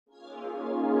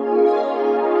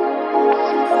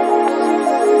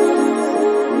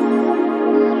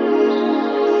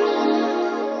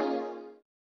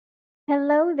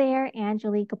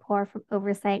Angelie from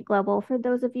Oversight Global. For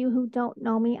those of you who don't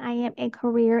know me, I am a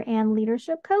career and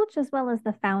leadership coach, as well as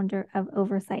the founder of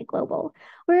Oversight Global.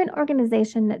 We're an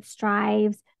organization that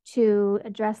strives to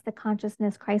address the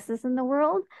consciousness crisis in the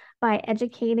world by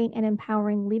educating and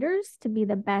empowering leaders to be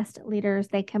the best leaders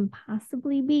they can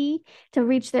possibly be, to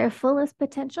reach their fullest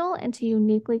potential, and to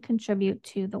uniquely contribute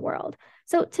to the world.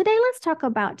 So today, let's talk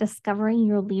about discovering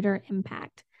your leader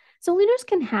impact. So leaders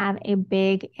can have a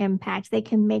big impact. They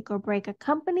can make or break a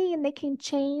company, and they can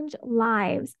change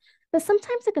lives. But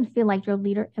sometimes it can feel like your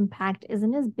leader impact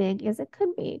isn't as big as it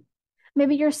could be.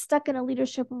 Maybe you're stuck in a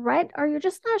leadership rut, or you're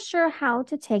just not sure how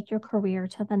to take your career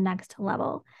to the next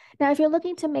level. Now, if you're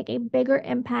looking to make a bigger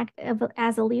impact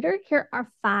as a leader, here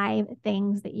are 5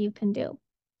 things that you can do.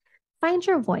 Find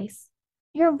your voice.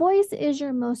 Your voice is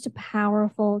your most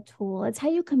powerful tool. It's how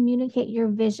you communicate your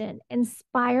vision,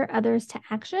 inspire others to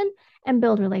action, and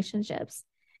build relationships.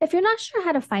 If you're not sure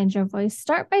how to find your voice,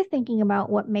 start by thinking about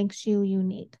what makes you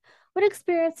unique. What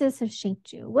experiences have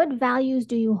shaped you? What values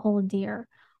do you hold dear?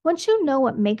 Once you know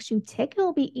what makes you tick, it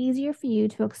will be easier for you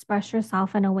to express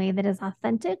yourself in a way that is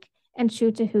authentic and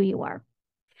true to who you are.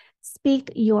 Speak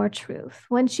your truth.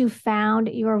 Once you've found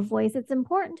your voice, it's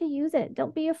important to use it.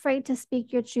 Don't be afraid to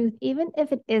speak your truth, even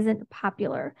if it isn't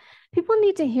popular. People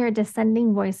need to hear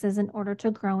dissenting voices in order to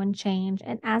grow and change.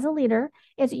 And as a leader,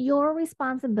 it's your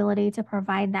responsibility to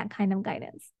provide that kind of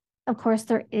guidance. Of course,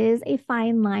 there is a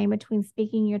fine line between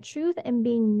speaking your truth and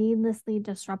being needlessly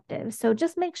disruptive. So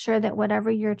just make sure that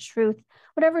whatever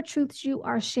truths you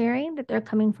are sharing, that they're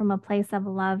coming from a place of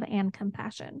love and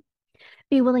compassion.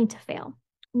 Be willing to fail.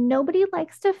 Nobody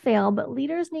likes to fail, but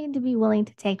leaders need to be willing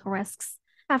to take risks.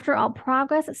 After all,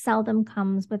 progress seldom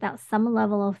comes without some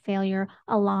level of failure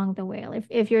along the way.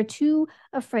 If you're too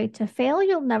afraid to fail,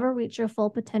 you'll never reach your full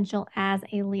potential as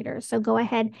a leader. So go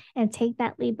ahead and take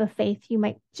that leap of faith. You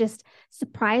might just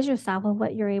surprise yourself with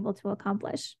what you're able to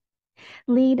accomplish.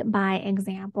 Lead by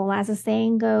example. As the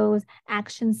saying goes,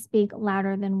 actions speak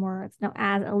louder than words. Now,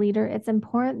 as a leader, it's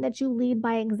important that you lead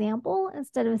by example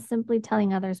instead of simply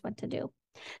telling others what to do.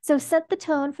 So set the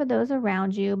tone for those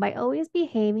around you by always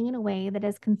behaving in a way that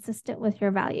is consistent with your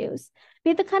values.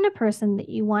 Be the kind of person that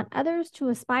you want others to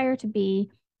aspire to be,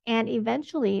 and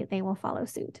eventually they will follow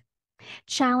suit.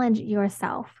 Challenge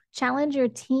yourself. Challenge your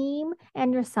team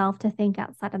and yourself to think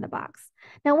outside of the box.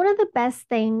 Now, one of the best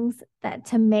things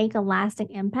to make a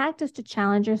lasting impact is to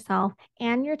challenge yourself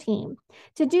and your team.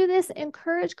 To do this,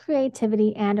 encourage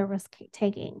creativity and a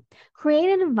risk-taking. Create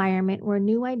an environment where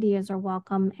new ideas are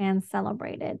welcome and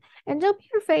celebrated. And don't be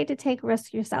afraid to take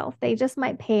risks yourself. They just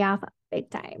might pay off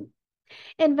big time.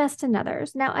 Invest in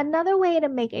others. Now, another way to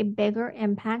make a bigger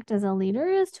impact as a leader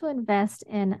is to invest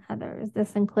in others.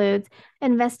 This includes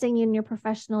investing in your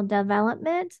professional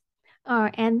development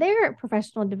and their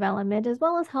professional development, as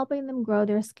well as helping them grow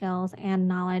their skills and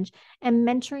knowledge and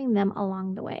mentoring them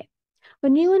along the way.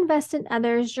 When you invest in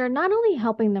others, you're not only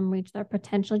helping them reach their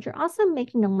potential, you're also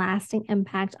making a lasting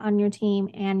impact on your team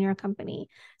and your company.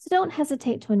 So don't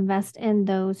hesitate to invest in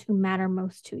those who matter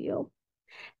most to you.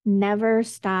 Never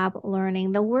stop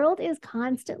learning. The world is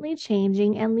constantly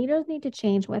changing, and leaders need to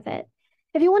change with it.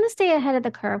 If you want to stay ahead of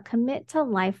the curve, commit to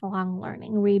lifelong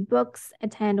learning. Read books,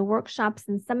 attend workshops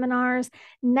and seminars,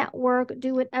 network,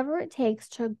 do whatever it takes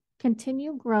to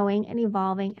continue growing and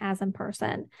evolving as a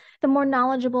person. The more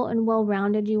knowledgeable and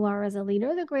well-rounded you are as a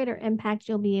leader, the greater impact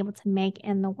you'll be able to make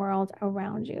in the world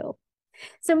around you.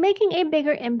 So making a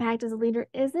bigger impact as a leader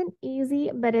isn't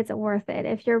easy, but it's worth it.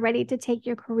 If you're ready to take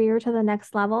your career to the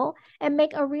next level and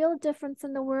make a real difference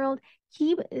in the world,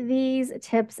 keep these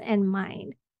tips in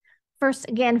mind. First,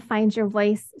 again, find your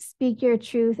voice, speak your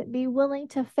truth, be willing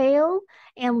to fail,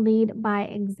 and lead by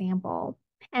example.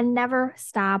 And never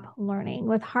stop learning.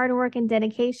 With hard work and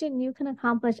dedication, you can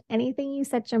accomplish anything you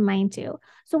set your mind to.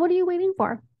 So what are you waiting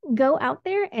for? Go out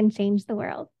there and change the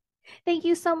world. Thank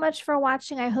you so much for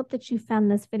watching. I hope that you found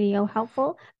this video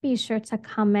helpful. Be sure to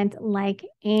comment, like,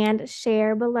 and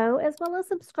share below, as well as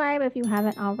subscribe if you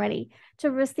haven't already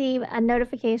to receive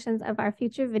notifications of our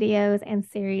future videos and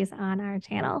series on our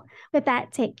channel. With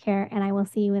that, take care, and I will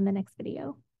see you in the next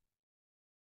video.